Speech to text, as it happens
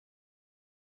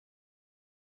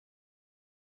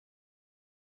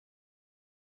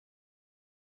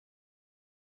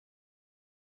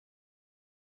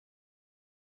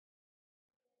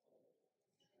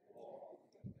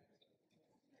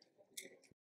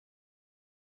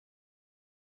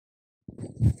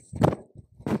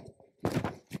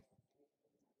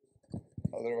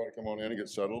Let everybody come on in and get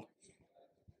settled.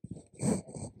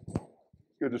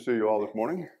 Good to see you all this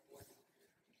morning.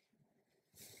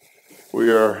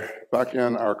 We are back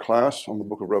in our class on the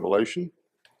book of Revelation.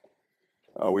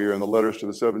 We are in the letters to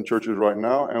the seven churches right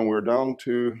now, and we're down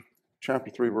to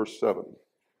chapter 3, verse 7.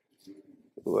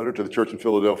 The letter to the church in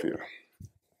Philadelphia.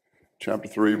 Chapter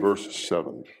 3, verse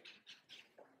 7.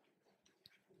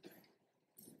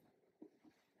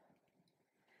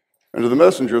 And to the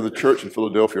messenger of the church in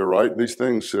Philadelphia write, these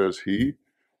things says he,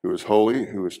 who is holy,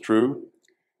 who is true,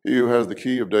 he who has the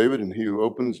key of David, and he who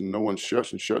opens and no one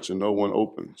shuts, and shuts and no one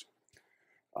opens.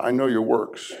 I know your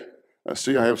works.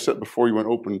 See, I have set before you an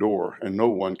open door, and no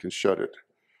one can shut it.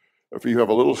 For you have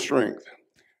a little strength,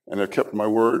 and have kept my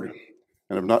word,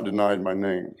 and have not denied my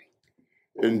name.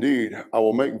 Indeed, I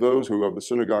will make those who have the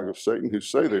synagogue of Satan, who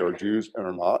say they are Jews and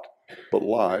are not, but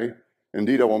lie.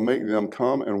 Indeed, I will make them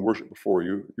come and worship before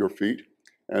you, your feet,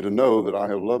 and to know that I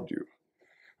have loved you.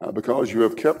 Because you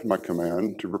have kept my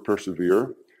command to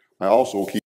persevere, I also will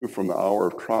keep you from the hour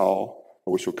of trial,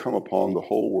 which will come upon the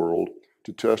whole world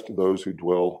to test those who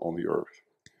dwell on the earth.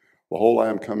 Behold, I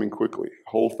am coming quickly.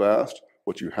 Hold fast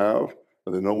what you have,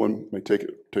 that no one may take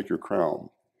your crown.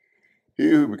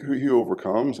 He who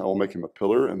overcomes, I will make him a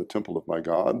pillar in the temple of my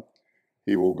God.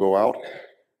 He shall go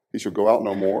out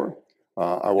no more.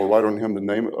 I will write on him the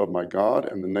name of my God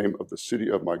and the name of the city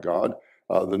of my God,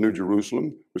 the New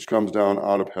Jerusalem, which comes down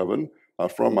out of heaven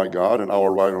from my God, and I will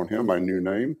write on him my new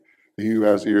name. He who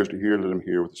has ears to hear, let him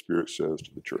hear what the Spirit says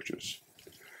to the churches.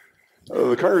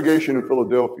 The congregation in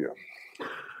Philadelphia,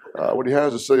 what he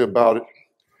has to say about it,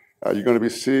 you're going to be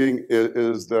seeing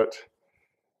is that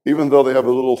even though they have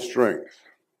a little strength,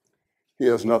 he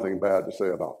has nothing bad to say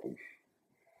about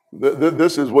them.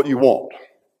 This is what you want.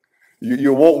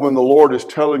 You want when the Lord is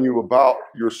telling you about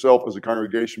yourself as a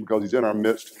congregation, because he's in our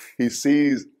midst. He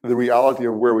sees the reality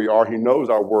of where we are. He knows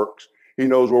our works. He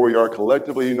knows where we are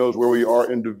collectively. He knows where we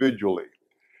are individually.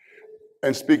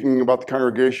 And speaking about the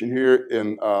congregation here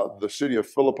in the city of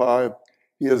Philippi,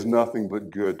 he has nothing but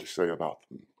good to say about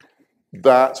them.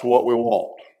 That's what we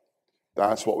want.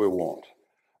 That's what we want.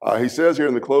 He says here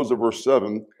in the close of verse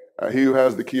 7, he who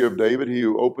has the key of David, he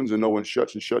who opens and no one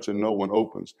shuts, and shuts and no one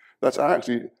opens. That's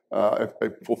actually a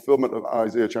fulfillment of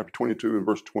Isaiah chapter 22 and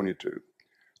verse 22.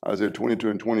 Isaiah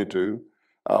 22 and 22,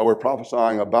 we're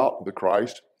prophesying about the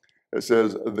Christ. It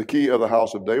says, the key of the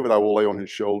house of David I will lay on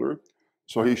his shoulder.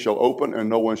 So he shall open and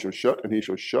no one shall shut, and he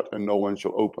shall shut and no one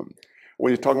shall open.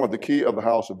 When he's talking about the key of the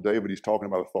house of David, he's talking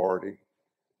about authority.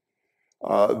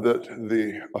 That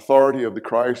the authority of the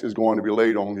Christ is going to be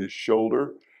laid on his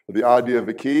shoulder. The idea of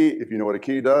a key, if you know what a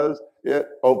key does, it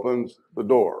opens the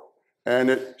door and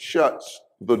it shuts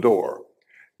the door.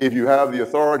 If you have the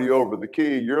authority over the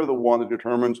key, you're the one that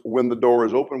determines when the door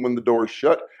is open, when the door is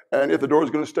shut, and if the door is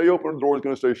going to stay open, the door is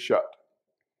going to stay shut.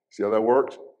 See how that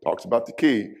works? Talks about the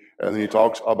key, and then he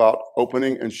talks about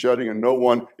opening and shutting, and no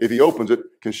one, if he opens it,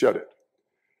 can shut it.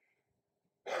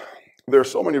 There are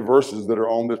so many verses that are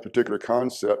on this particular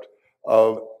concept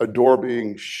of a door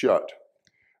being shut.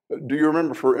 Do you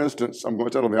remember, for instance, I'm going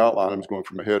to tell on the outline, I'm just going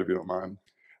from ahead if you don't mind.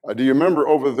 Do you remember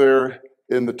over there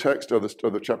in the text of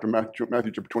the chapter, Matthew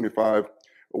chapter 25,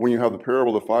 when you have the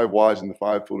parable of the 5 wise and the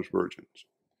 5 foolish virgins?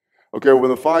 Okay, when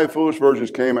the 5 foolish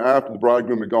virgins came after the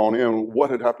bridegroom had gone in, what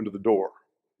had happened to the door?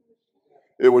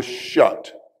 It was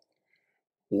shut.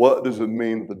 What does it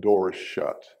mean that the door is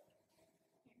shut?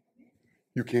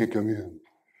 You can't come in.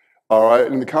 All right,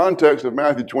 in the context of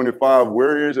Matthew 25,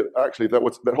 where is it actually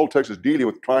that whole text is dealing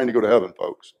with trying to go to heaven,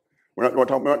 folks? We're not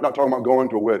talking about going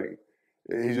to a wedding.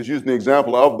 He's just using the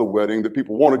example of the wedding, that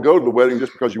people want to go to the wedding.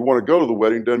 Just because you want to go to the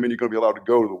wedding doesn't mean you're going to be allowed to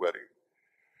go to the wedding.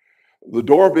 The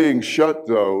door being shut,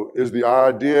 though, is the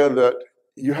idea that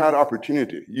you had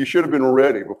opportunity. You should have been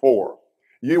ready before.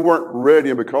 You weren't ready,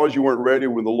 and because you weren't ready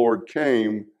when the Lord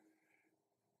came,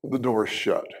 the door is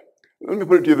shut. Let me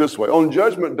put it to you this way. On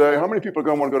Judgment Day, how many people are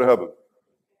going to want to go to heaven?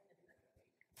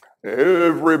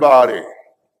 Everybody.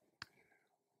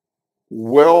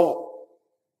 Well,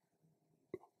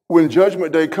 when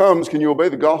Judgment Day comes, can you obey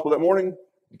the gospel that morning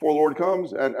before the Lord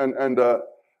comes?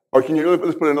 Or can you,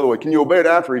 let's put it another way, can you obey it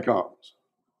after he comes?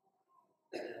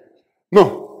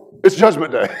 No, it's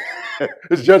Judgment Day.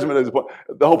 It's Judgment Day.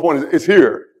 The whole point is it's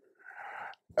here.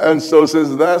 And so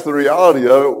since that's the reality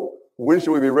of it, when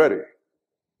should we be ready?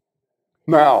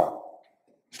 Now.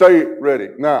 Stay ready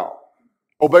now.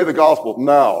 Obey the gospel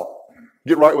now.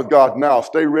 Get right with God now.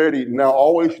 Stay ready now.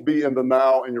 Always be in the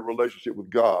now in your relationship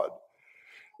with God.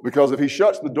 Because if he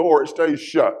shuts the door, it stays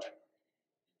shut.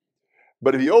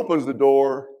 But if he opens the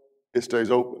door, it stays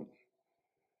open.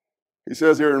 He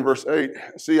says here in verse 8,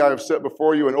 see, I have set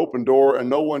before you an open door, and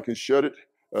no one can shut it.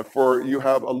 for you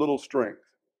have a little strength.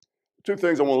 Two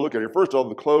things I want to look at here. First of all,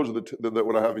 the close of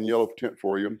what I have in yellow tent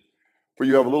for you. For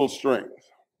you have a little strength.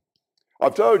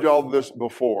 I've told you all this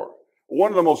before.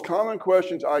 One of the most common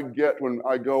questions I get when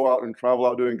I go out and travel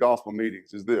out doing gospel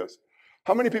meetings is this: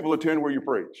 how many people attend where you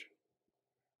preach?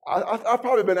 I've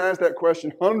probably been asked that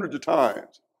question hundreds of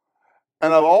times.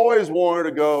 And I've always wanted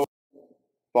to go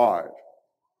 5.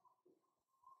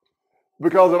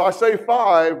 Because if I say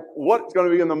 5, what's going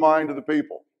to be in the mind of the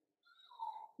people?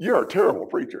 You're a terrible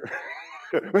preacher.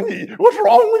 What's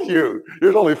wrong with you?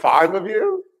 There's only 5 of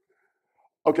you?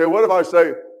 Okay, what if I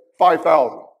say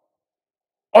 5,000?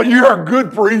 Oh, you're a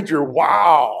good preacher.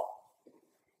 Wow.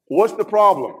 What's the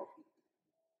problem?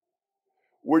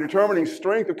 We're determining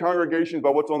strength of congregations by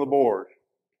what's on the board.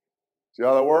 See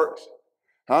how that works?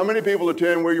 How many people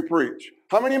attend where you preach?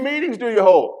 How many meetings do you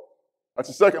hold? That's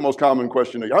the second most common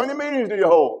question. How many meetings do you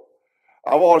hold?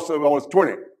 I've always said, well, it's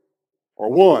 20,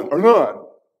 or 1, or none.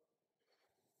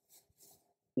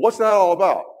 What's that all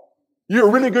about? You're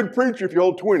a really good preacher if you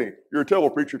hold 20. You're a terrible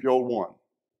preacher if you hold 1.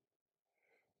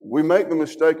 We make the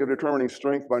mistake of determining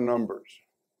strength by numbers.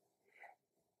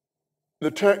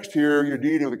 The text here, you're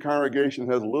dealing with a congregation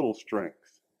that has little strength,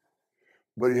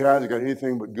 but he hasn't got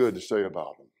anything but good to say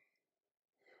about them.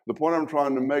 The point I'm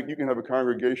trying to make, you can have a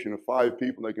congregation of 5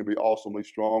 people, they can be awesomely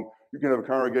strong. You can have a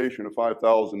congregation of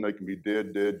 5,000, they can be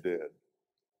dead, dead, dead.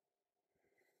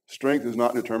 Strength is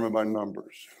not determined by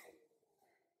numbers.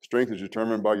 Strength is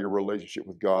determined by your relationship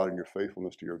with God and your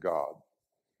faithfulness to your God,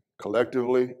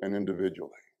 collectively and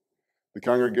individually. The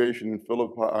congregation in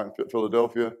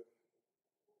Philadelphia,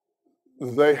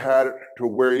 they had it to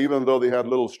where even though they had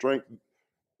little strength,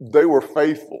 they were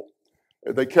faithful.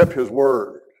 They kept his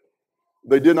word.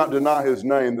 They did not deny his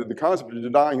name. The concept of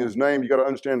denying his name, you got to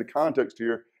understand the context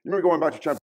here. You remember going back to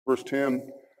chapter verse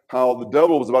 10, how the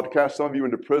devil was about to cast some of you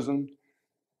into prison.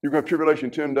 You're going to have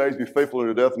tribulation 10 days, be faithful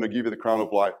unto death, and they give you the crown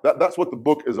of life. That's what the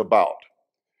book is about.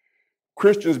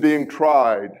 Christians being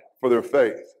tried for their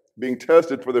faith, being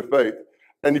tested for their faith.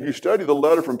 And if you study the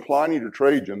letter from Pliny to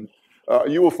Trajan,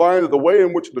 you will find that the way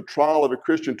in which the trial of a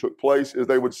Christian took place is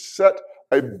they would set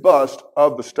a bust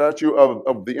of the statue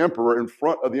of the emperor in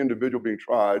front of the individual being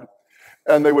tried,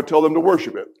 and they would tell them to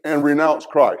worship it and renounce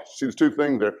Christ. See, there's 2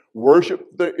 things there: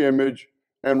 worship the image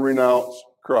and renounce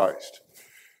Christ.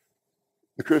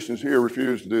 The Christians here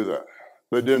refused to do that.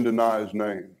 They didn't deny his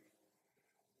name.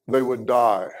 They would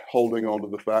die holding on to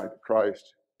the fact that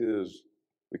Christ is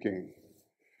the King.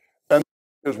 And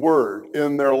his word.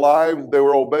 In their lives, they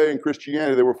were obeying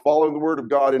Christianity. They were following the word of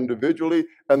God individually,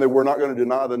 and they were not going to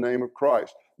deny the name of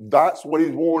Christ. That's what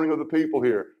he's warning of the people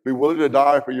here. Be willing to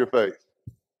die for your faith.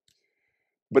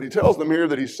 But he tells them here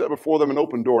that he set before them an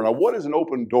open door. Now, what is an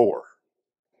open door?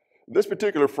 This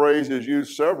particular phrase is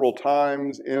used several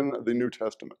times in the New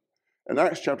Testament. In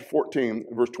Acts chapter 14,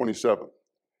 verse 27.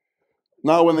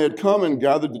 Now, when they had come and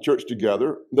gathered the church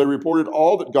together, they reported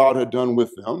all that God had done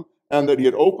with them, and that he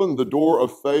had opened the door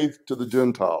of faith to the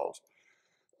Gentiles.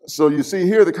 So you see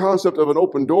here, the concept of an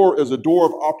open door is a door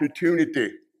of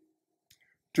opportunity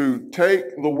to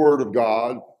take the word of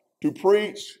God, to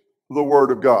preach the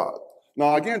word of God.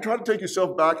 Now, again, try to take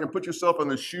yourself back and put yourself in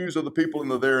the shoes of the people in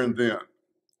the there and then.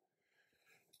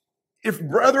 If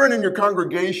brethren in your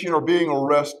congregation are being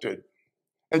arrested,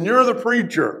 and you're the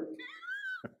preacher,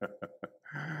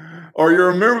 or you're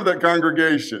a member of that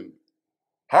congregation,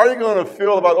 how are you going to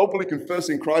feel about openly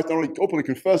confessing Christ, not only openly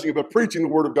confessing it, but preaching the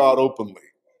word of God openly?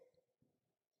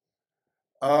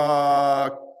 A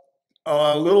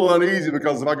little uneasy,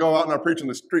 because if I go out and I preach in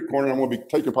the street corner, I'm going to be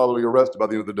taken, probably arrested by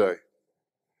the end of the day.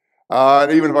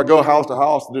 And even if I go house to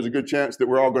house, there's a good chance that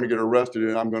we're all going to get arrested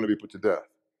and I'm going to be put to death.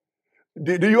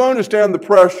 Do you understand the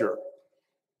pressure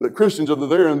that Christians of the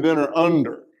there and then are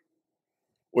under?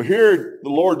 Well, here the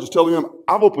Lord is telling them,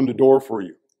 I've opened a door for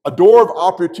you, a door of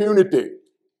opportunity.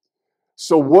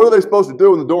 So what are they supposed to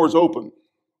do when the door is open?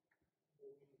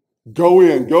 Go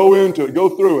into it, go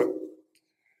through it.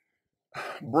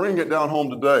 Bring it down home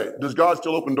today. Does God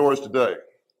still open doors today?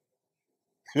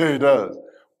 Yeah, he does.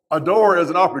 A door is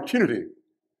an opportunity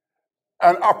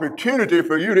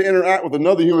for you to interact with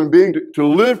another human being, to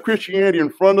live Christianity in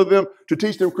front of them, to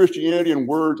teach them Christianity in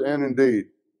words and in deed.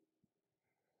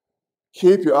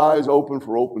 Keep your eyes open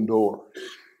for open doors.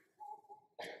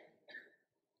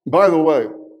 By the way,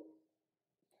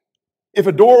 if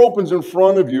a door opens in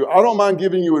front of you, I don't mind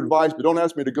giving you advice, but don't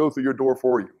ask me to go through your door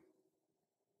for you.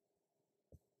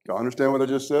 You understand what I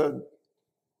just said?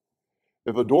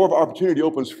 If a door of opportunity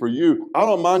opens for you, I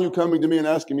don't mind you coming to me and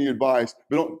asking me advice,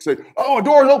 but don't say, oh, a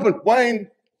door is open, Wayne,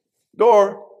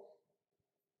 door.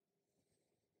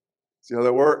 See how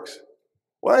that works?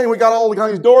 Wayne, we got all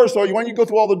these doors, so when you go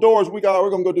through all the doors, we're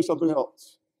going to go do something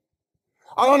else.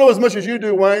 I don't know as much as you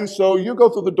do, Wayne, so you go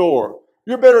through the door.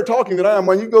 You're better at talking than I am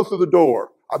when you go through the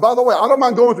door. By the way, I don't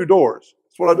mind going through doors.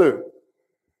 That's what I do.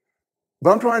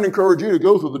 But I'm trying to encourage you to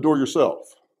go through the door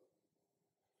yourself.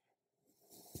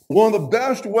 One of the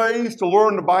best ways to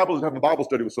learn the Bible is to have a Bible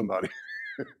study with somebody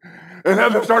and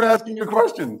have them start asking you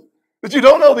questions that you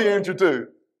don't know the answer to.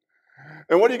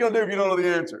 And what are you going to do if you don't know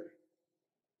the answer?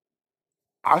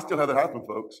 I still have that happen,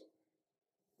 folks.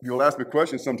 You'll ask me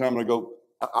questions sometime and I go,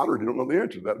 I already don't know the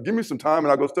answer to that. Give me some time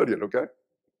and I'll go study it, okay?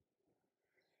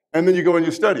 And then you go and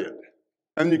you study it.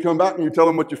 And you come back and you tell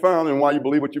them what you found and why you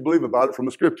believe what you believe about it from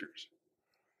the scriptures.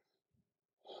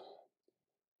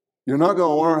 You're not going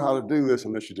to learn how to do this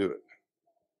unless you do it.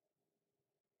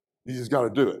 You just got to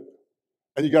do it.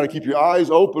 And you got to keep your eyes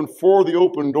open for the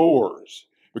open doors.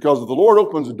 Because if the Lord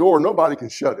opens a door, nobody can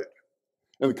shut it.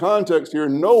 In the context here,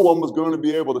 no one was going to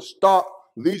be able to stop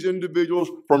these individuals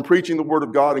from preaching the word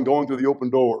of God and going through the open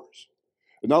doors.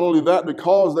 And not only that,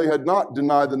 because they had not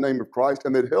denied the name of Christ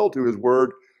and they'd held to his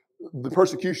word, the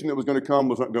persecution that was going to come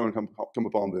was not going to come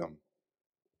upon them.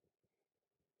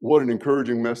 What an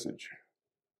encouraging message.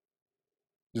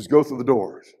 Just go through the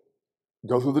doors.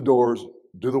 Go through the doors,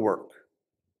 do the work.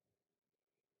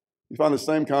 You find the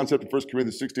same concept in 1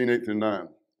 Corinthians 16, 8 through 9.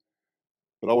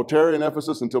 But I will tarry in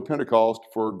Ephesus until Pentecost,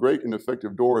 for a great and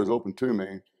effective door is opened to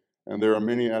me, and there are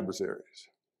many adversaries.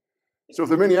 So if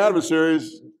there are many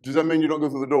adversaries, does that mean you don't go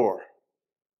through the door?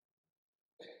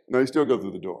 No, you still go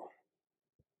through the door.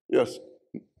 Yes.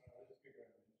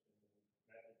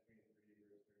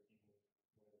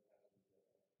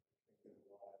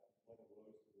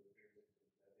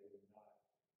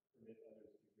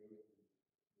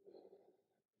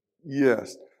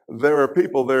 Yes. There are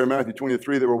people there in Matthew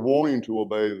 23 that were wanting to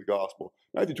obey the gospel.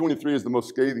 Matthew 23 is the most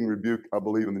scathing rebuke, I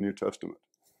believe, in the New Testament.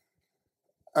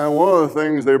 And one of the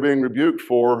things they're being rebuked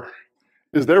for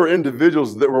is there were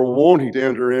individuals that were wanting to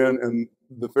enter in, and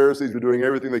the Pharisees were doing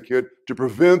everything they could to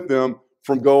prevent them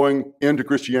from going into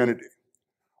Christianity.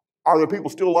 Are there people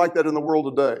still like that in the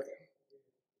world today?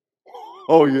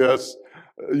 Oh, yes.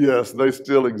 Yes, they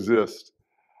still exist.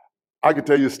 I could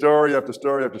tell you story after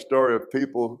story after story of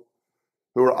people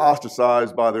who were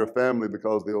ostracized by their family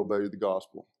because they obeyed the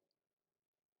gospel.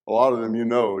 A lot of them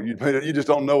you just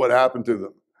don't know what happened to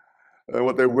them and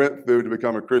what they went through to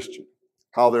become a Christian.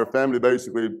 How their family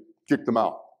basically kicked them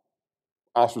out,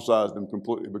 ostracized them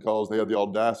completely because they had the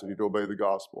audacity to obey the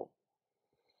gospel.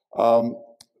 The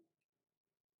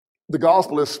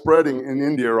gospel is spreading in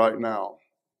India right now.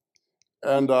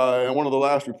 And one of the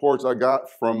last reports I got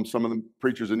from some of the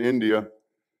preachers in India,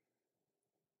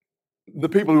 the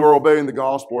people who are obeying the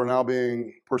gospel are now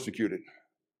being persecuted.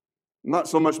 Not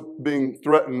so much being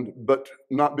threatened, but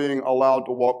not being allowed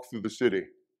to walk through the city.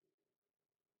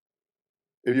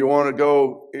 If you want to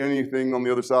go anything on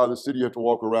the other side of the city, you have to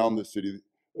walk around the city.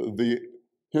 The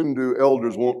Hindu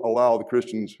elders won't allow the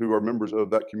Christians who are members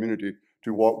of that community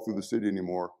to walk through the city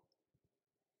anymore.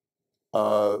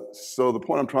 So the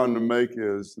point I'm trying to make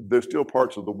is there's still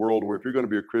parts of the world where if you're going to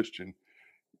be a Christian,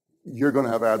 you're going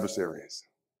to have adversaries.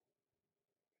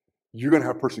 You're going to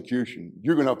have persecution.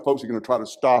 You're going to have folks who are going to try to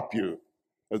stop you,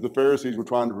 as the Pharisees were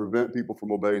trying to prevent people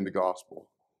from obeying the gospel.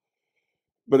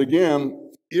 But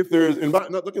again, if there's, and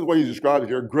look at the way you described it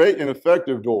here, great and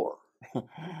effective door.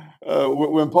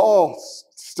 When Paul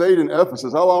stayed in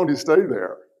Ephesus, how long did he stay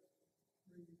there?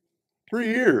 3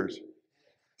 years.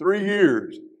 3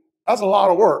 years. That's a lot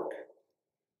of work.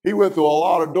 He went through a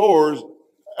lot of doors,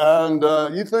 and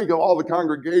you think of all the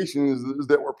congregations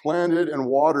that were planted and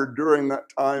watered during that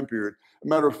time period. As a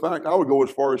matter of fact, I would go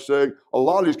as far as saying a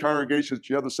lot of these congregations that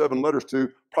you have the 7 letters to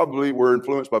probably were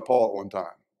influenced by Paul at one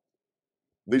time.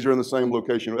 These are in the same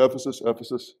location, Ephesus,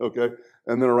 okay?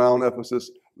 And then around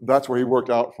Ephesus, that's where he worked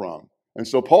out from. And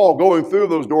so Paul going through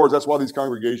those doors, that's why these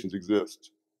congregations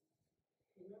exist.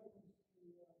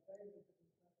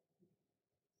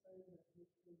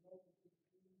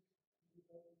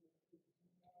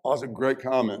 Oh, that's a great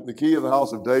comment. The key of the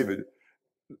house of David,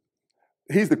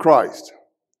 he's the Christ.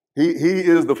 He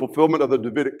is the fulfillment of the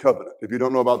Davidic covenant. If you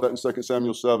don't know about that in 2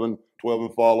 Samuel 7, 12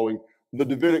 and following, the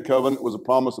Davidic covenant was a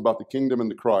promise about the kingdom and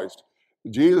the Christ.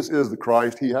 Jesus is the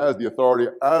Christ. He has the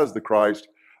authority as the Christ,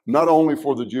 not only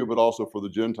for the Jew, but also for the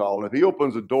Gentile. And if he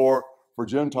opens a door for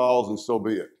Gentiles, and so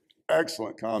be it.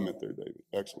 Excellent comment there, David.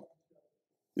 Excellent.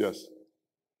 Yes.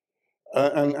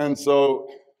 And so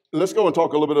let's go and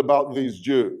talk a little bit about these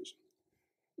Jews.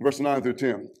 Verse 9 through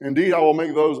 10. Indeed, I will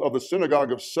make those of the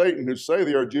synagogue of Satan who say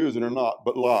they are Jews and are not,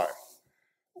 but lie.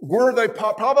 Were they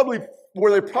probably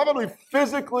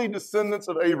physically descendants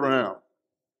of Abraham?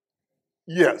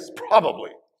 Yes,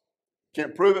 probably.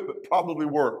 Can't prove it, but probably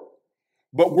were.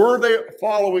 But were they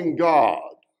following God?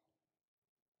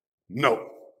 No.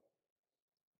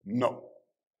 No.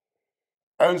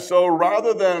 And so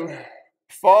rather than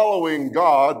following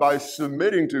God by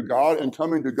submitting to God and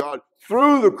coming to God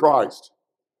through the Christ,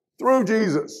 through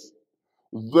Jesus,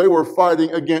 they were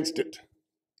fighting against it.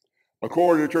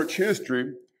 According to church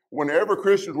history, whenever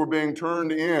Christians were being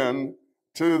turned in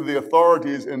to the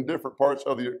authorities in different parts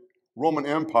of the Roman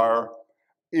Empire,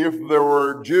 if there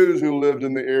were Jews who lived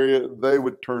in the area, they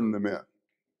would turn them in.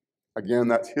 Again,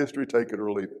 that's history, take it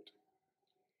or leave it.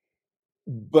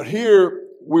 But here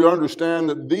we understand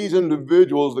that these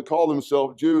individuals that call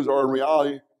themselves Jews are in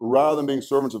reality, rather than being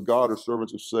servants of God, are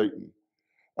servants of Satan.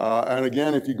 And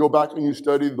again, if you go back and you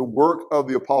study the work of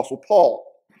the Apostle Paul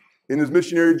in his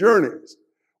missionary journeys,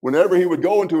 whenever he would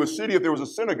go into a city, if there was a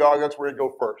synagogue, that's where he'd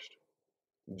go first.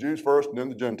 The Jews first and then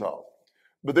the Gentiles.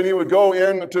 But then he would go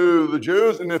into the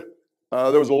Jews, and if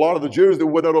there was a lot of the Jews that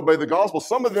would not obey the gospel,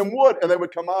 some of them would, and they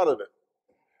would come out of it.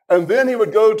 And then he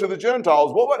would go to the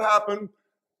Gentiles. What would happen,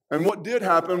 and what did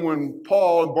happen when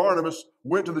Paul and Barnabas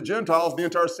went to the Gentiles, the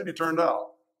entire city turned out?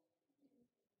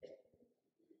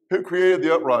 Who created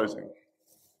the uprising?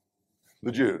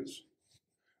 The Jews.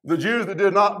 The Jews that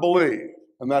did not believe,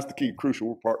 and that's the key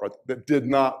crucial part right there, that did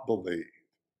not believe.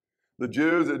 The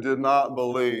Jews that did not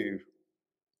believe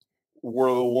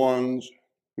were the ones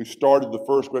who started the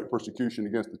first great persecution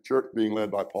against the church, being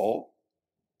led by Paul,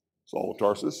 Saul of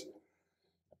Tarsus.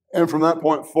 And from that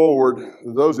point forward,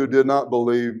 those who did not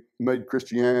believe made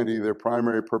Christianity their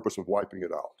primary purpose of wiping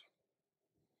it out.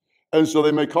 And so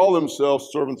they may call themselves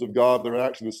servants of God, they're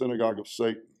actually the synagogue of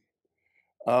Satan.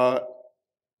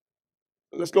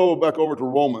 Let's go back over to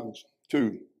Romans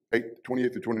 2,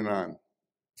 28 through 29.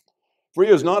 For he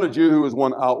is not a Jew who is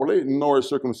one outwardly, nor is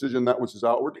circumcision that which is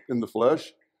outward in the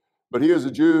flesh, but he is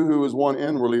a Jew who is one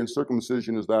inwardly, and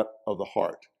circumcision is that of the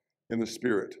heart, in the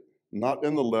spirit, not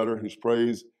in the letter, whose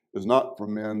praise is not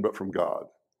from men, but from God.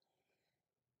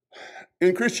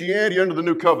 In Christianity, under the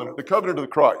new covenant, the covenant of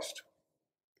Christ,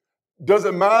 does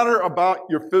it matter about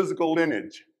your physical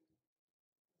lineage?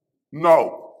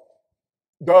 No.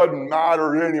 Doesn't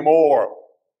matter anymore.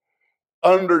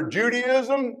 Under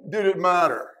Judaism, did it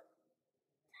matter?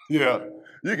 Yeah.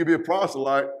 You could be a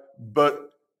proselyte,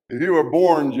 but if you were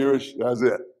born Jewish, that's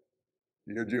it.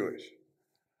 You're Jewish.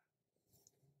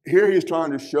 Here he's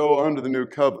trying to show under the new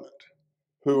covenant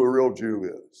who a real Jew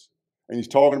is. And he's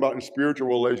talking about a spiritual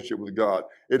relationship with God.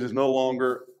 It is no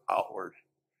longer outward.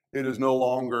 It is no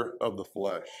longer of the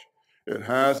flesh. It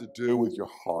has to do with your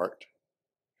heart.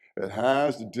 It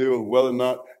has to do with whether or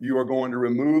not you are going to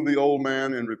remove the old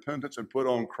man in repentance and put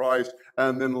on Christ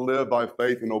and then live by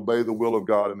faith and obey the will of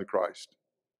God in the Christ.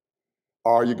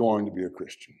 Are you going to be a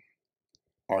Christian?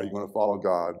 Are you going to follow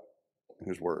God and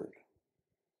his word?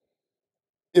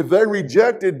 If they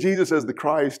rejected Jesus as the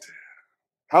Christ,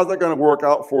 how's that going to work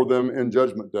out for them in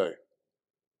Judgment Day?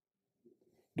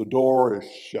 The door is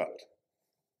shut,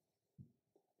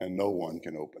 and no one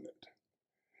can open it.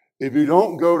 If you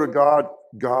don't go to God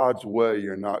God's way,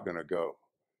 you're not going to go.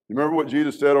 You remember what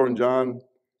Jesus said over in John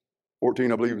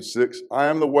 14, I believe it's 6? I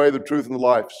am the way, the truth, and the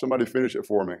life. Somebody finish it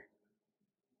for me.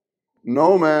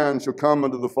 No man shall come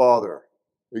unto the Father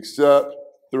except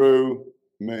through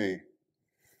me.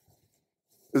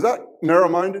 Is that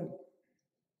narrow-minded?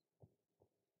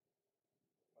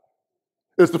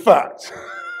 It's the facts.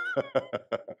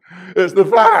 It's the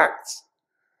facts.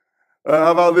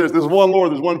 How about this? There's one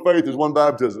Lord, there's one faith, there's one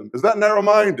baptism. Is that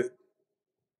narrow-minded?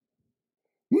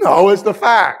 No, it's the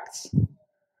facts.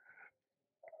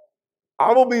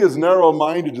 I will be as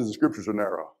narrow-minded as the scriptures are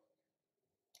narrow.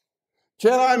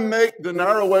 Can I make the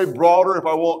narrow way broader if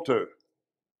I want to?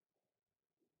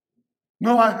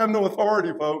 No, I have no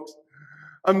authority, folks.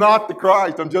 I'm not the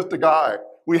Christ. I'm just a guy.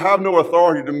 We have no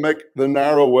authority to make the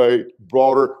narrow way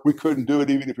broader. We couldn't do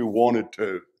it even if we wanted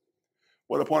to.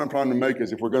 What the point I'm trying to make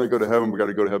is if we're going to go to heaven, we've got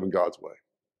to go to heaven God's way.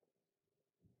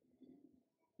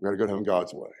 We've got to go to heaven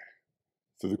God's way,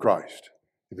 through the Christ.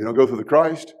 If you don't go through the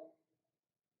Christ,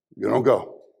 you don't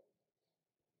go.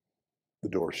 The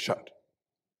door is shut.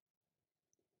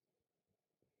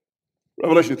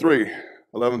 Revelation 3,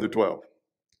 11 through 12.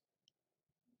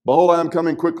 Behold, I am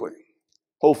coming quickly.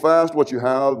 Hold fast what you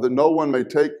have, that no one may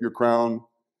take your crown.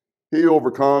 He who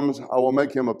overcomes, I will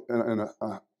make him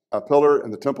a pillar in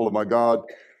the temple of my God,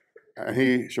 and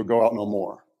he shall go out no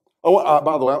more. Oh,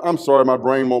 by the way, I'm sorry, my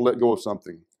brain won't let go of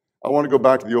something. I want to go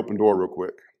back to the open door real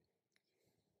quick.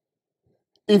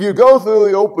 If you go through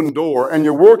the open door and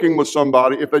you're working with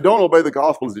somebody, if they don't obey the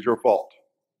gospel, is it your fault?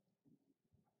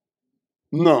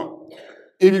 No.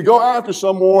 If you go after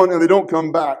someone and they don't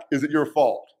come back, is it your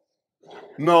fault?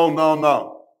 No, no,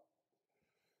 no.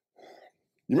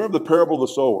 You remember the parable of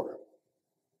the sower?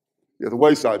 Yeah, the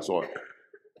wayside soil.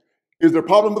 Is there a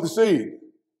problem with the seed?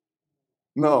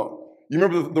 No. You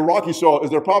remember the rocky soil?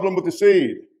 Is there a problem with the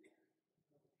seed?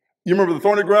 You remember the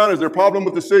thorny ground? Is there a problem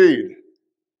with the seed?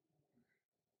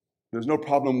 There's no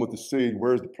problem with the seed.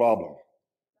 Where's the problem?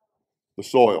 The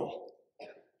soil.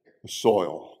 The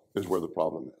soil is where the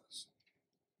problem is.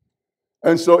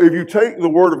 And so if you take the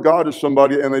word of God to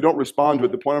somebody and they don't respond to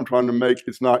it, the point I'm trying to make,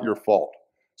 it's not your fault.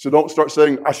 So don't start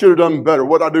saying, I should have done better.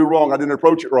 What did I do wrong? I didn't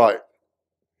approach it right.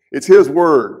 It's his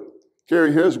word.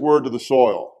 Carry his word to the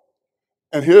soil.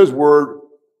 And his word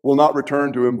will not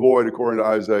return to him void, according to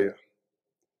Isaiah.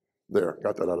 There,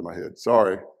 got that out of my head.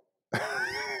 Sorry.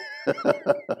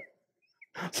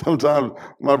 Sometimes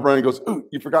my brain goes, ooh,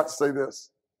 you forgot to say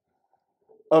this.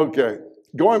 Okay,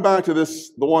 going back to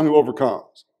this, the one who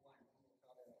overcomes.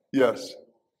 Yes.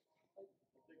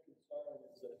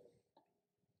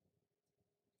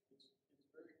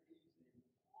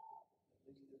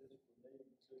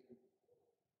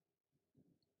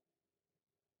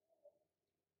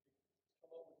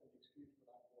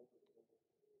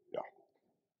 Yeah.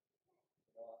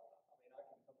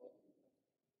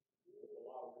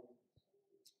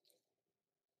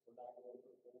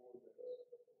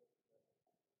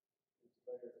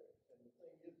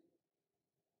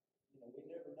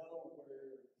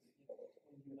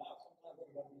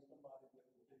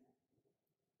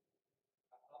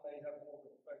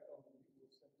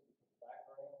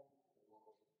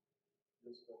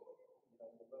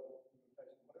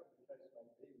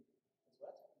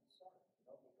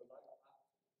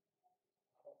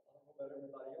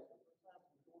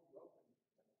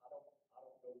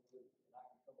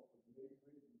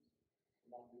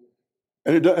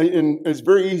 And it's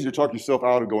very easy to talk yourself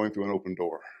out of going through an open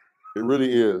door. It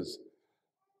really is.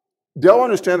 Do y'all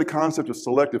understand the concept of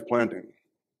selective planting?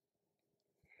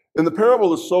 In the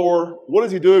parable of the sower, what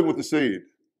is he doing with the seed?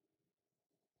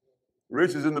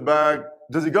 Reaches in the bag.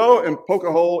 Does he go and poke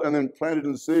a hole and then plant it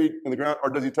in the seed in the ground? Or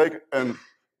does he take it and,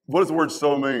 what does the word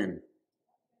sow mean?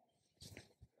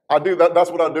 I do that.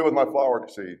 That's what I do with my flower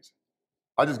seeds.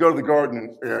 I just go to the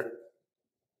garden and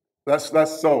that's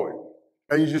sowing.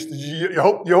 And you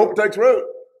hope it takes root.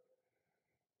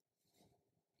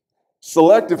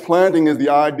 Selective planting is the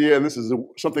idea, and this is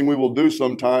something we will do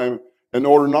sometime in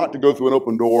order not to go through an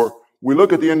open door. We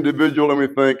look at the individual and we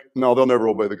think, no, they'll never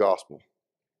obey the gospel.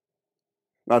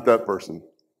 Not that person.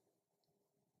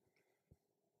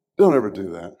 Don't ever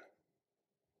do that.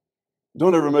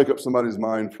 Don't ever make up somebody's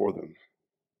mind for them.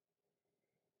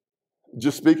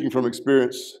 Just speaking from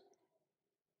experience,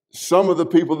 some of the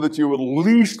people that you would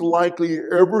least likely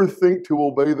ever think to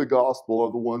obey the gospel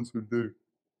are the ones who do.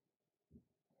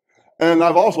 And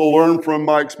I've also learned from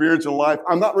my experience in life,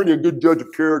 I'm not really a good judge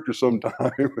of character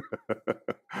sometimes.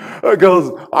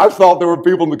 Because I thought there were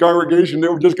people in the congregation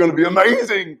that were just going to be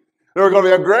amazing. They were going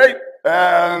to be great.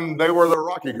 And they were the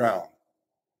rocky ground.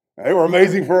 They were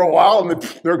amazing for a while and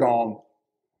they're gone.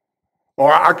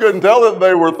 Or I couldn't tell that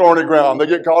they were thorny ground. They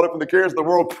get caught up in the cares of the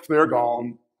world, they're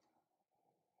gone.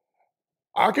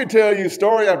 I could tell you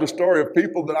story after story of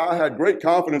people that I had great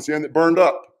confidence in that burned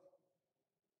up.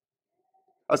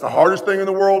 That's the hardest thing in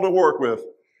the world to work with,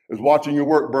 is watching your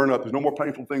work burn up. There's no more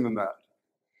painful thing than that.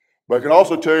 But I can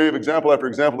also tell you example after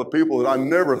example of people that I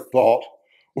never thought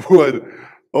would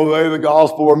obey the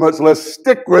gospel or much less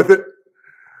stick with it,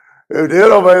 who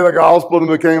did obey the gospel and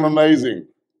became amazing.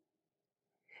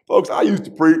 Folks, I used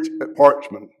to preach at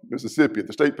Parchman, Mississippi, at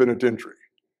the state penitentiary.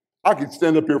 I could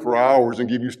stand up here for hours and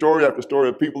give you story after story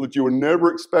of people that you would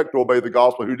never expect to obey the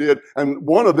gospel who did, and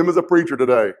one of them is a preacher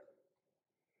today.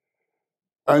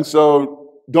 And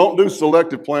so don't do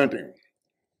selective planting.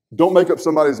 Don't make up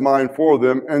somebody's mind for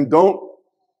them, and don't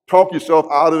talk yourself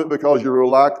out of it because you're a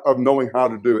lack of knowing how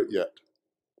to do it yet.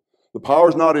 The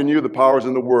power's not in you, the power's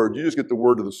in the word. You just get the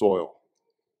word to the soil.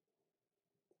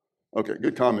 Okay,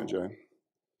 good comment, Jay.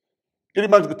 Getting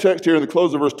back to the text here in the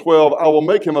close of verse 12, I will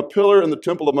make him a pillar in the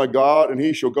temple of my God, and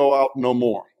he shall go out no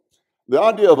more. The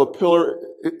idea of a pillar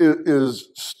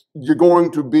is you're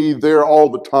going to be there all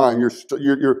the time.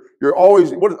 You're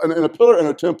always, in a pillar in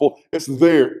a temple, it's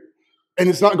there. And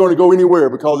it's not going to go anywhere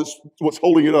because it's what's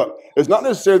holding it up. It's not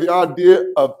necessarily the idea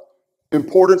of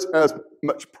importance as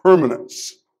much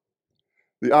permanence.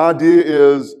 The idea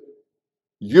is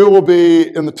you will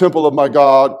be in the temple of my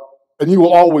God, and you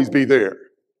will always be there.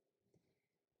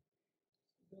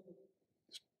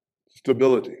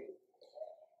 Stability.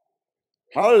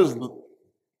 How does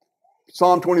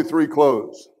Psalm 23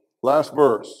 close? Last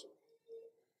verse.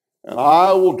 And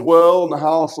I will dwell in the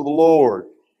house of the Lord.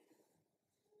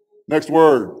 Next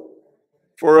word,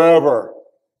 forever.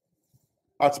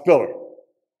 That's a pillar.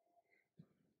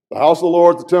 The house of the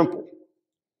Lord is the temple.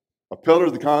 A pillar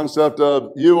is the concept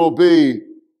of you will be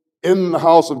in the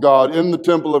house of God, in the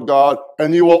temple of God,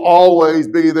 and you will always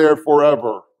be there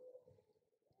forever.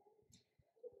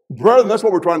 Brethren, that's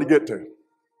what we're trying to get to.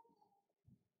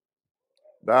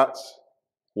 That's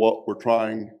what we're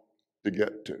trying to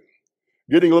get to.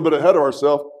 Getting a little bit ahead of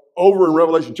ourselves, over in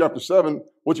Revelation chapter 7,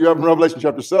 what you have in Revelation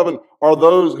chapter 7 are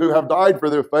those who have died for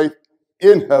their faith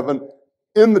in heaven,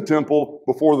 in the temple,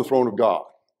 before the throne of God.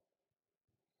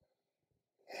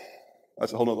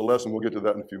 That's a whole other lesson. We'll get to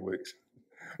that in a few weeks.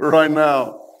 But right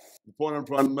now, the point I'm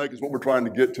trying to make is what we're trying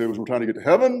to get to is we're trying to get to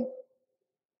heaven.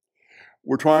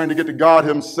 We're trying to get to God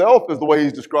himself as the way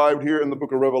he's described here in the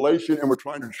book of Revelation, and we're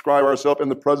trying to describe ourselves in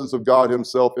the presence of God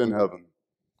himself in heaven.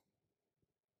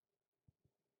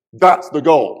 That's the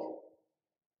goal.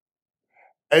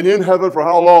 And in heaven for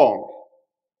how long?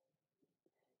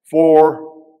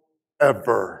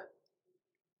 Forever.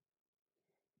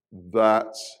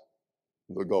 That's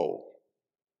the goal.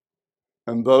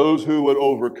 And those who would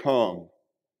overcome,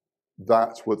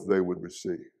 that's what they would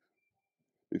receive.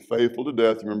 Be faithful to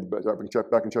death. Remember back in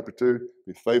chapter 2?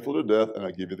 Be faithful to death, and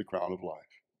I give you the crown of life.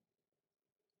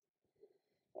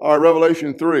 All right,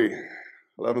 Revelation 3,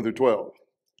 11 through 12.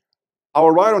 I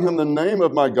will write on him the name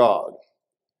of my God,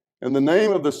 and the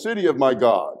name of the city of my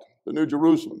God, the New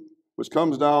Jerusalem, which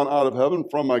comes down out of heaven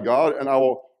from my God, and I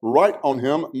will write on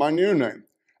him my new name.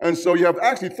 And so you have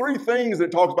actually three things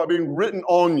that talks about being written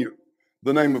on you.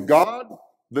 The name of God,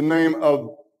 the name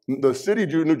of the city,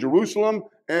 New Jerusalem,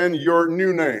 and your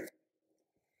new name.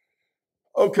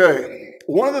 Okay,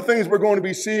 one of the things we're going to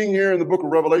be seeing here in the book of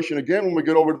Revelation, again, when we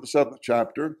get over to the 7th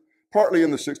chapter, partly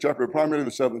in the 6th chapter, but primarily the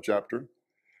 7th chapter,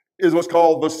 is what's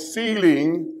called the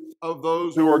sealing of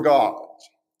those who are God's.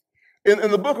 In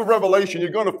the book of Revelation, you're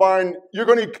either going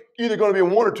to be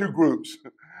in one or two groups.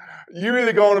 You're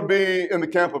either going to be in the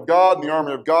camp of God, in the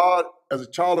army of God, as a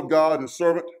child of God and a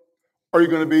servant, or you're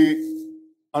going to be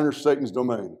under Satan's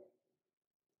domain.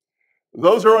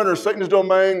 Those who are under Satan's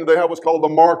domain, they have what's called the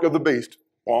mark of the beast.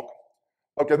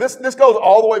 Okay, this goes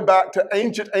all the way back to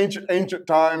ancient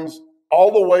times,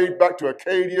 all the way back to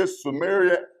Acadia,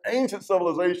 Sumeria, ancient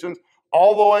civilizations,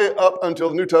 all the way up until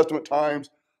the New Testament times,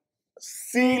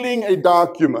 sealing a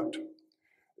document.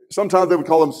 Sometimes they would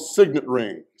call them signet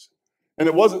rings. And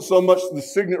it wasn't so much the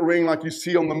signet ring like you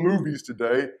see on the movies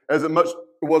today, as it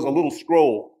was a little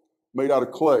scroll made out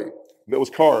of clay that was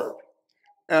carved.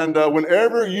 And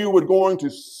whenever you were going to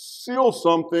seal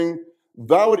something,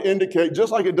 that would indicate,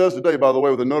 just like it does today, by the way,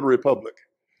 with the notary public.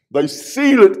 They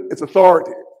seal it, it's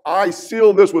authority. I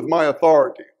seal this with my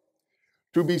authority.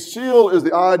 To be sealed is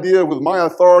the idea with my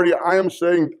authority. I am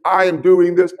saying I am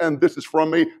doing this and this is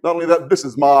from me. Not only that, this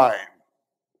is mine.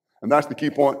 And that's the key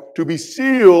point. To be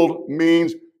sealed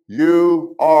means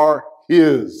you are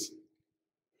his.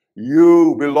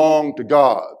 You belong to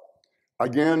God.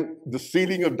 Again, the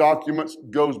sealing of documents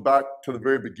goes back to the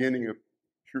very beginning of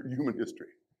human history.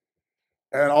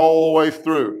 And all the way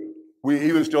through, we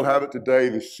even still have it today,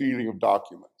 the sealing of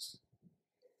documents.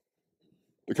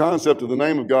 The concept of the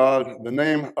name of God, the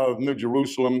name of New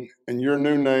Jerusalem, and your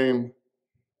new name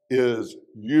is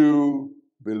you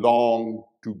belong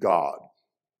to God.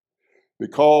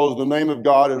 Because the name of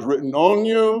God is written on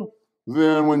you,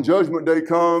 then when judgment day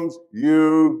comes,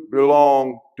 you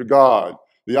belong to God.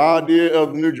 The idea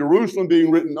of the New Jerusalem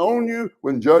being written on you,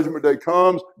 when judgment day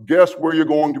comes, guess where you're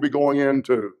going to be going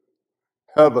into?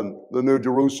 Heaven, the New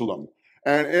Jerusalem.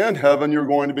 And in heaven, you're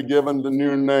going to be given the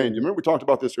new name. You remember we talked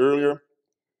about this earlier?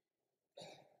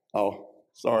 Oh,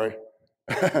 sorry.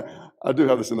 I do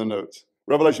have this in the notes.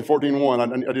 Revelation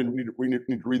 14:1. We need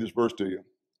to read this verse to you.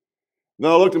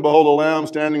 Then I looked and behold a lamb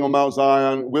standing on Mount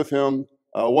Zion, with him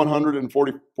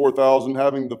 144,000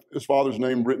 having his father's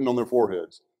name written on their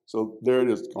foreheads. So there it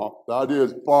is. The idea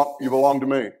is, you belong to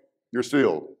me. You're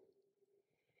sealed.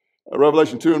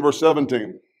 Revelation 2 and verse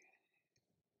 17.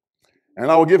 And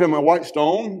I will give him a white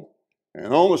stone,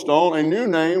 and on the stone a new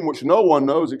name which no one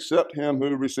knows except him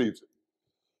who receives it.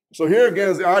 So here again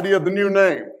is the idea of the new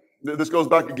name. This goes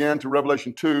back again to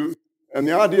Revelation 2. And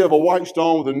the idea of a white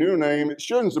stone with a new name, it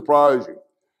shouldn't surprise you.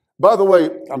 By the way,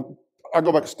 I'll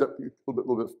go back a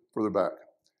little bit further back.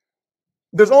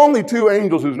 There's only two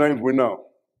angels whose names we know.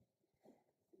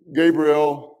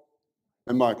 Gabriel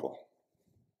and Michael.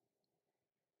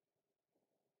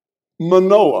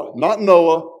 Manoah, not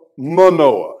Noah,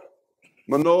 Manoah.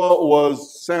 Manoah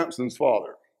was Samson's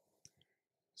father.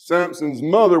 Samson's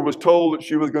mother was told that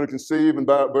she was going to conceive and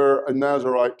bear a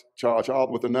Nazarite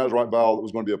child with a Nazarite vow that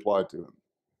was going to be applied to him.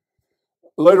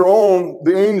 Later on,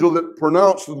 the angel that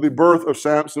pronounced the birth of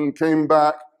Samson came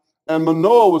back, and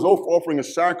Manoah was offering a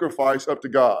sacrifice up to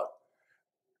God.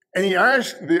 And he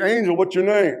asked the angel, "What's your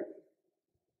name?"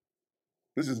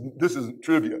 This is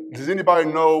trivia. Does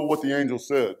anybody know what the angel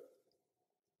said?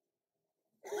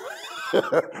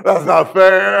 That's not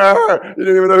fair. You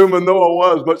didn't even know who Manoah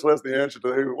was, much less the answer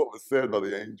to what was said by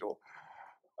the angel.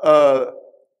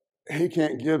 He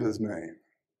can't give his name.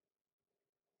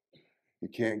 He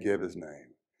can't give his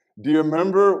name. Do you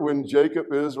remember when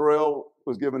Jacob Israel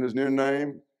was given his new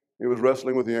name? He was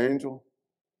wrestling with the angel.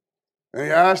 And he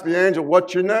asked the angel,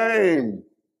 "What's your name?"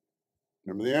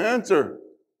 Remember the answer?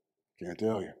 Can't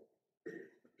tell you.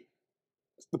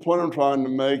 The point I'm trying to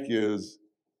make is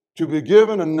to be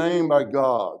given a name by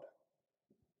God,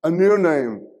 a new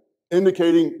name,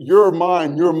 indicating you're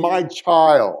mine, you're my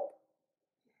child.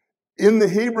 In the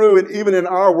Hebrew and even in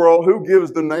our world, who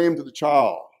gives the name to the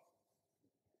child?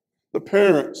 The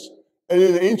parents. And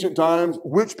in ancient times,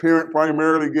 which parent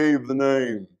primarily gave the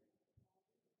name?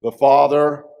 The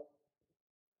father.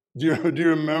 Do you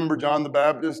remember John the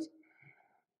Baptist?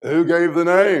 Who gave the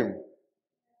name?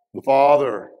 The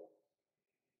father.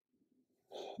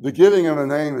 The giving of a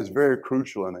name is very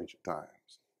crucial in ancient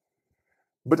times.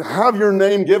 But to have your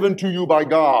name given to you by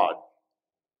God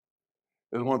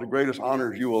is one of the greatest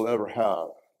honors you will ever have.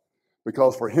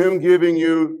 Because for him giving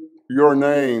you your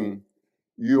name,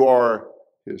 you are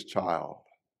his child.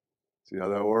 See how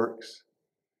that works?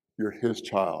 You're his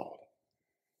child.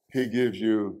 He gives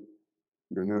you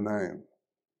your new name.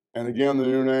 And again, the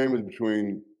new name is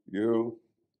between you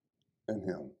and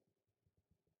him.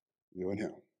 You and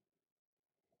him.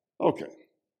 Okay.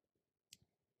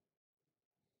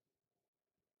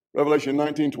 Revelation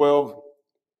 19:12.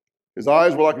 His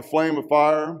eyes were like a flame of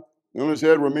fire, and on his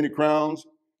head were many crowns.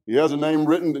 He has a name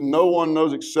written that no one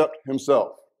knows except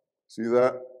himself. See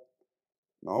that?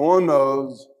 No one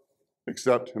knows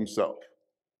except himself.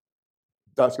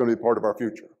 That's going to be part of our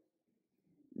future.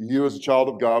 You as a child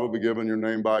of God will be given your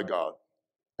name by God,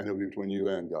 and it will be between you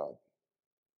and God.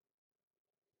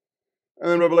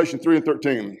 And then Revelation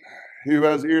 3:13. He who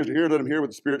has ears to hear, let him hear what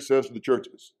the Spirit says to the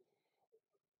churches.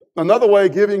 Another way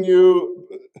giving you,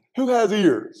 who has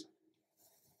ears?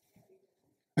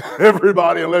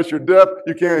 Everybody, unless you're deaf,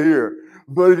 you can't hear.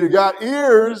 But if you got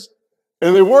ears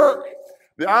and they work,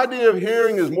 the idea of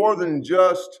hearing is more than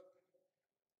just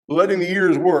letting the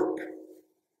ears work.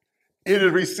 It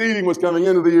is receiving what's coming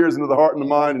into the ears, into the heart and the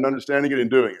mind, and understanding it and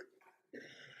doing it.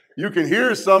 You can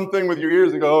hear something with your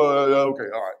ears and go, okay,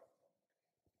 all right.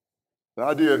 The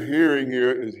idea of hearing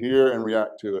here is hear and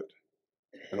react to it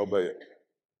and obey it.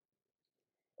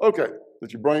 Okay,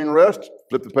 let your brain rest.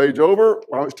 Flip the page over.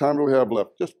 How much time do we have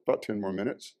left? Just about 10 more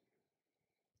minutes.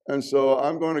 And so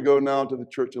I'm going to go now to the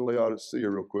church in Laodicea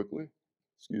real quickly.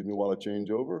 Excuse me while I change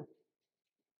over.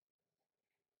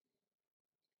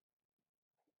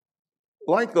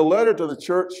 Like the letter to the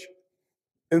church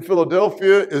in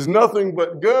Philadelphia is nothing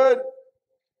but good,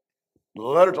 the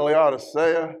letter to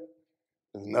Laodicea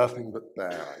is nothing but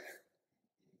bad.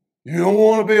 You don't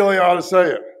want to be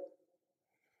Laodicea.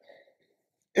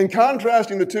 In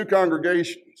contrasting the two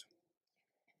congregations,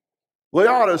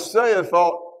 Laodicea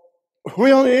thought, we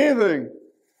don't need anything.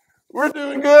 We're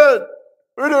doing good.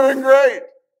 We're doing great.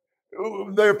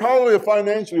 They're probably a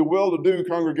financially well-to-do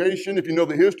congregation. If you know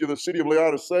the history of the city of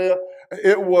Laodicea,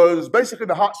 it was basically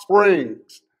the hot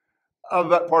springs of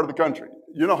that part of the country.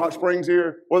 You know hot springs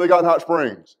here? What do they got in hot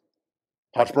springs?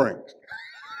 Hot springs.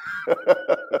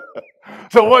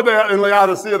 So what they in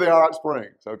Laodicea, they are hot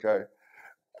springs, okay?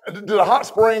 Do the hot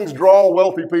springs draw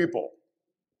wealthy people?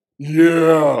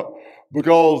 Yeah,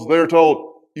 because they're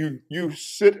told, you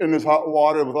sit in this hot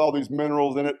water with all these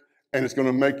minerals in it, and it's going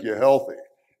to make you healthy.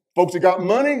 Folks that got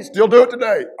money still do it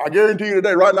today. I guarantee you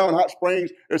today, right now in hot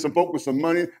springs, there's some folks with some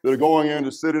money that are going in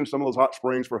to sit in some of those hot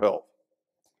springs for health.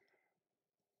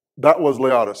 That was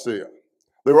Laodicea.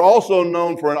 They were also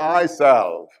known for an eye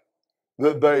salve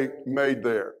that they made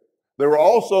there. They were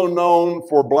also known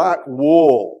for black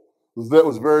wool that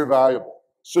was very valuable.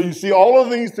 So you see, all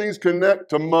of these things connect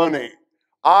to money.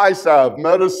 Eye salve,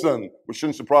 medicine, which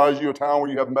shouldn't surprise you, a town where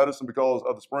you have medicine because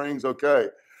of the springs, okay.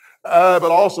 But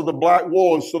also the black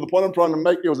wool. And so the point I'm trying to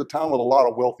make, it was a town with a lot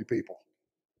of wealthy people.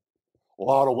 A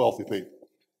lot of wealthy people.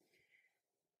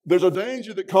 There's a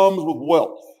danger that comes with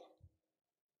wealth.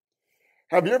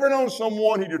 Have you ever known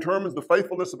someone who determines the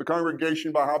faithfulness of a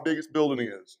congregation by how big its building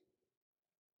is?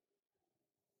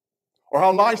 Or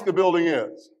how nice the building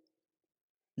is?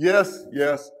 Yes,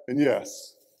 yes, and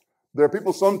yes. There are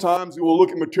people sometimes who will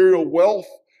look at material wealth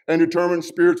and determine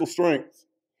spiritual strength.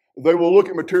 They will look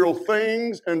at material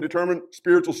things and determine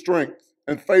spiritual strength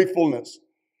and faithfulness.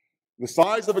 The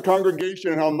size of a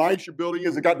congregation and how nice your building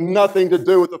is, it got nothing to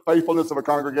do with the faithfulness of a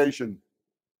congregation.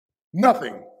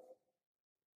 Nothing.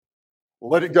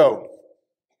 Let it go.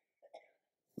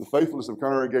 The faithfulness of a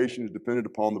congregation is dependent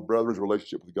upon the brethren's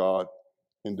relationship with God,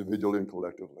 individually and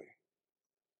collectively.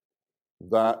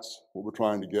 That's what we're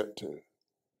trying to get to.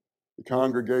 The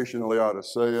congregation of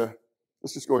Laodicea,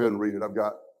 let's just go ahead and read it. I've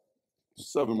got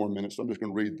 7 more minutes, so I'm just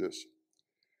going to read this.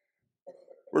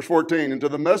 Verse 14, and to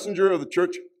the messenger of the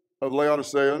church of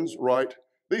Laodiceans write,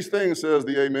 these things says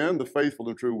the Amen, the faithful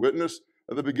and true witness,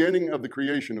 at the beginning of the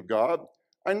creation of God.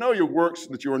 I know your works,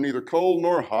 that you are neither cold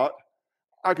nor hot.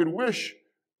 I could wish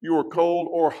you were cold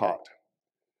or hot.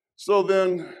 So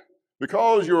then,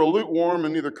 because you are lukewarm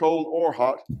and neither cold or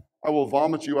hot, I will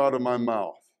vomit you out of my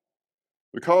mouth.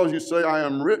 Because you say, I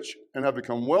am rich and have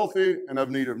become wealthy and have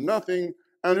need of nothing,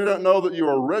 and do not know that you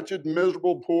are wretched,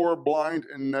 miserable, poor, blind,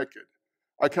 and naked.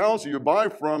 I counsel you, buy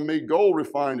from me gold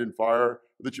refined in fire,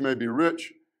 that you may be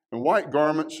rich, and white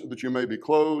garments, that you may be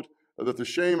clothed, that the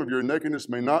shame of your nakedness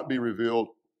may not be revealed,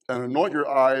 and anoint your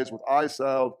eyes with eye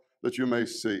salve, that you may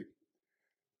see.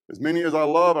 As many as I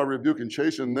love, I rebuke and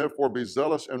chasten, therefore be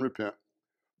zealous and repent.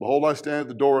 Behold, I stand at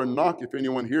the door and knock. If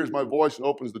anyone hears my voice and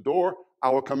opens the door, I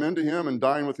will come into him and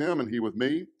dine with him, and he with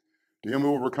me. To him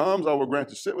who overcomes, I will grant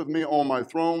to sit with me on my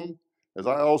throne, as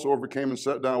I also overcame and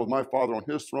sat down with my Father on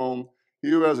his throne. He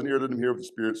who has an ear, let him hear what the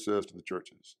Spirit says to the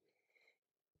churches.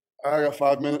 I got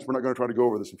 5 minutes. We're not going to try to go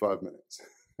over this in 5 minutes.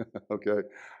 Okay?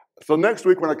 So next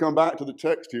week when I come back to the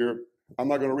text here, I'm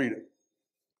not going to read it.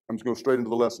 I'm just going straight into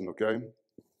the lesson, okay?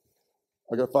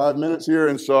 I got 5 minutes here,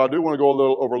 and so I do want to go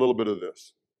over a little bit of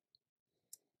this.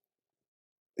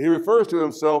 He refers to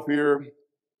himself here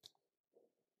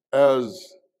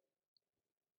as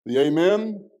the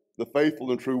Amen, the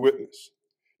faithful and true witness.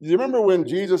 Do you remember when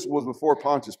Jesus was before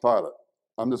Pontius Pilate?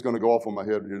 I'm just going to go off on my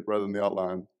head rather than the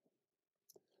outline.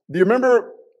 Do you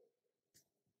remember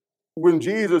when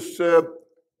Jesus said,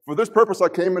 for this purpose I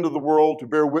came into the world to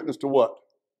bear witness to what?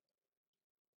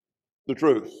 The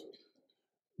truth.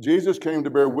 Jesus came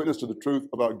to bear witness to the truth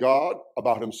about God,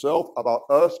 about himself, about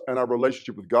us and our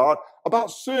relationship with God, about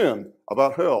sin,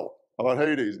 about hell, about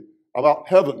Hades, about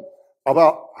heaven,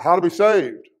 about how to be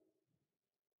saved.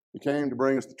 He came to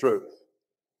bring us the truth.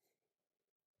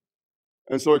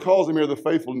 And so he calls him here the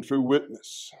faithful and true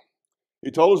witness.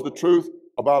 He told us the truth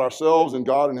about ourselves and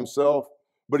God and himself,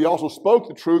 but he also spoke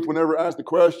the truth whenever asked the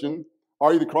question,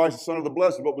 are you the Christ, the Son of the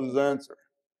Blessed? What was his answer?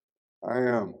 I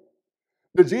am.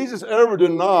 Did Jesus ever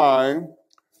deny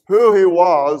who he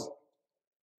was,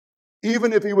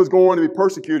 even if he was going to be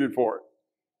persecuted for it?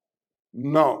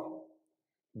 No.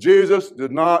 Jesus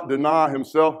did not deny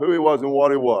himself who he was and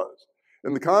what he was.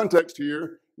 In the context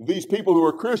here, these people who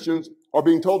are Christians are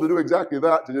being told to do exactly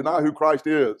that, to deny who Christ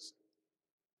is.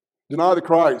 Deny the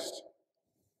Christ.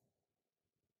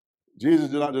 Jesus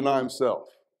did not deny himself.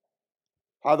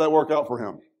 How'd that work out for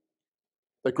him?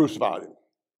 They crucified him.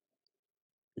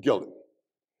 They killed him.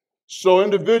 So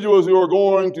individuals who are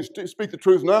going to speak the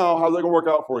truth now, how's that going to work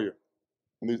out for you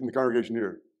in the congregation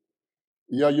here?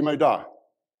 Yeah, you may die.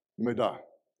 You may die.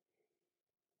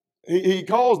 He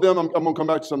calls them, I'm going to come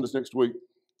back to some of this next week.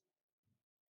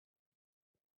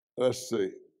 Let's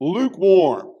see.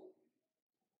 Lukewarm.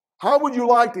 How would you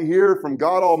like to hear from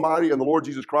God Almighty and the Lord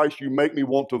Jesus Christ, you make me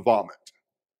want to vomit?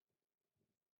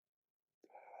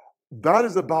 That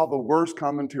is about the worst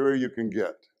commentary you can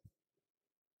get.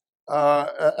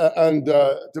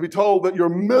 To be told that you're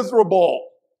miserable,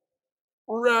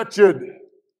 wretched.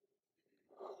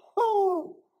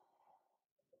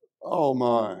 Oh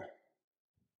my.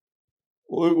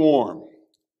 Lukewarm,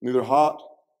 neither hot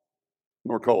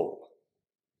nor cold.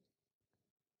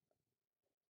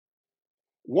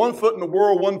 1 foot in the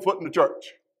world, 1 foot in the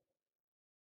church.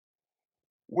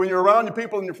 When you're around your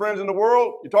people and your friends in the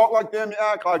world, you talk like them, you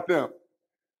act like them.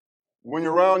 When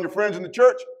you're around your friends in the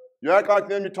church, you act like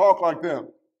them, you talk like them.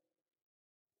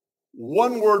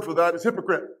 One word for that is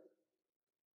hypocrite.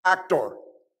 Actor.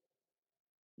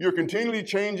 You're continually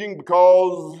changing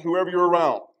because whoever you're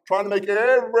around, trying to make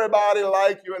everybody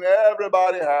like you and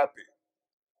everybody happy.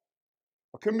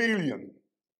 A chameleon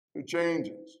who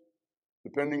changes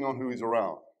depending on who he's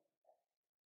around.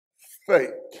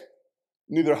 Fake.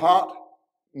 Neither hot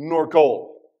nor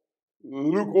cold.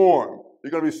 Lukewarm. You're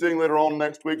going to be seeing later on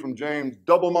next week from James,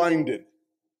 double-minded.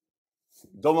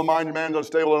 Double-minded man does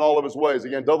stable in all of his ways.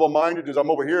 Again, double-minded is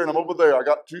I'm over here and I'm over there. I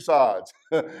got two sides.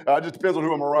 It just depends on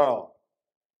who I'm around.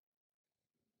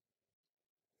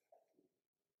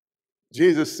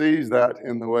 Jesus sees that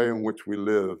in the way in which we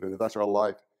live, and if that's our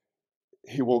life,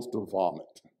 he wants to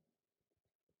vomit.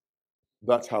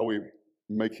 That's how we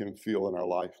make him feel in our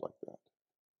life like that.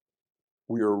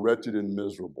 We are wretched and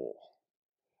miserable.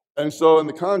 And so in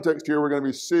the context here, we're going to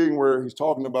be seeing where he's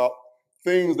talking about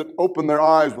things that open their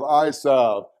eyes with eye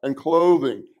salve and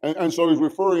clothing. And so he's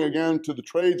referring again to the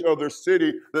trades of their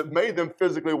city that made them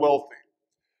physically wealthy.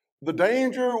 The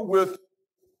danger with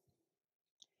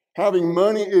having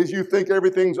money is you think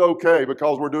everything's okay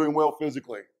because we're doing well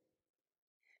physically.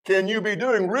 Can you be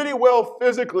doing really well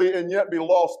physically and yet be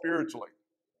lost spiritually?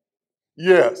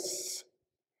 Yes.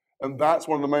 And that's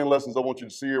one of the main lessons I want you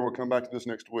to see here. We'll come back to this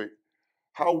next week.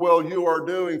 How well you are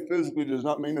doing physically does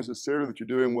not mean necessarily that you're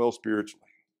doing well spiritually.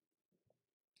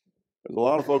 There's a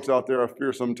lot of folks out there, I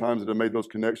fear sometimes, that have made those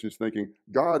connections thinking,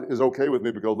 God is okay with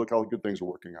me because look how good things are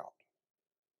working out.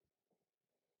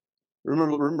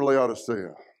 Remember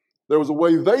Laodicea. There was a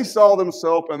way they saw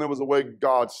themselves and there was a way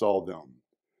God saw them.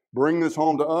 Bring this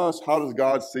home to us. How does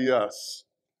God see us?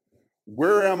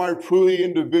 Where am I truly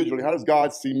individually? How does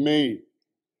God see me?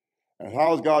 And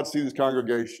how does God see this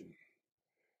congregation?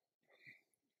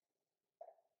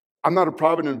 I'm not a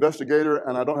private investigator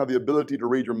and I don't have the ability to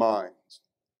read your minds.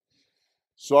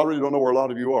 So I really don't know where a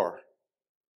lot of you are.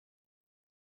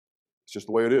 It's just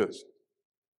the way it is.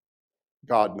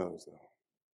 God knows, though.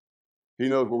 He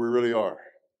knows where we really are.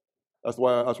 That's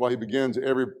why he begins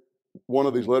every one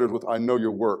of these letters with, I know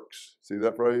your works. See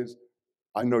that phrase?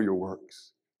 I know your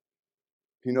works.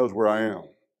 He knows where I am.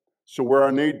 So where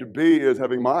I need to be is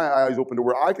having my eyes open to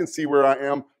where I can see where I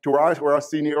am, to where I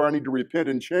see where I need to repent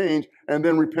and change, and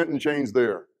then repent and change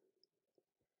there.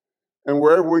 And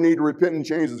wherever we need to repent and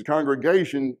change as a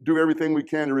congregation, do everything we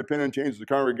can to repent and change as a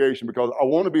congregation, because I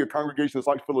want to be a congregation that's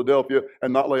like Philadelphia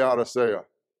and not Laodicea.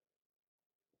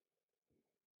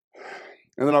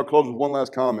 And then I'll close with one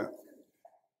last comment.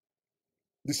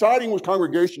 Deciding which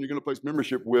congregation you're going to place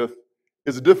membership with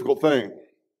is a difficult thing.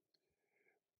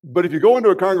 But if you go into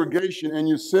a congregation and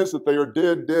you sense that they are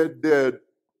dead,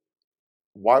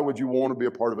 why would you want to be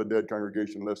a part of a dead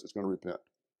congregation unless it's going to repent?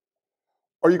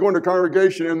 Are you going to a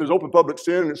congregation and there's open public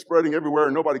sin and it's spreading everywhere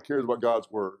and nobody cares about God's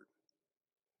word?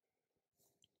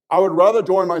 I would rather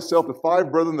join myself to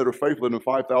 5 brethren that are faithful than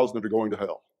 5,000 that are going to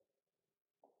hell.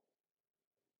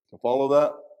 To follow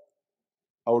that,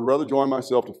 I would rather join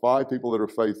myself to 5 people that are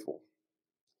faithful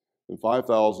than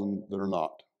 5,000 that are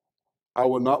not. I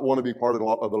would not want to be part of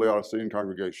the Laodicean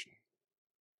congregation.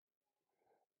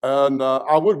 And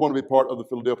I would want to be part of the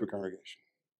Philadelphia congregation.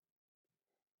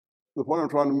 The point I'm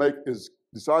trying to make is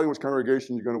deciding which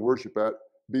congregation you're going to worship at.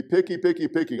 Be picky,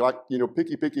 like,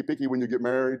 picky when you get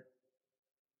married.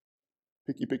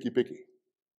 Picky.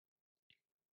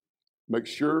 Make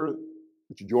sure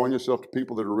that you join yourself to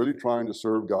people that are really trying to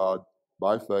serve God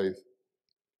by faith,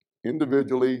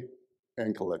 individually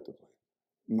and collectively.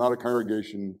 Not a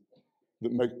congregation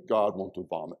that makes God want to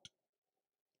vomit.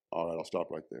 All right, I'll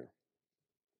stop right there.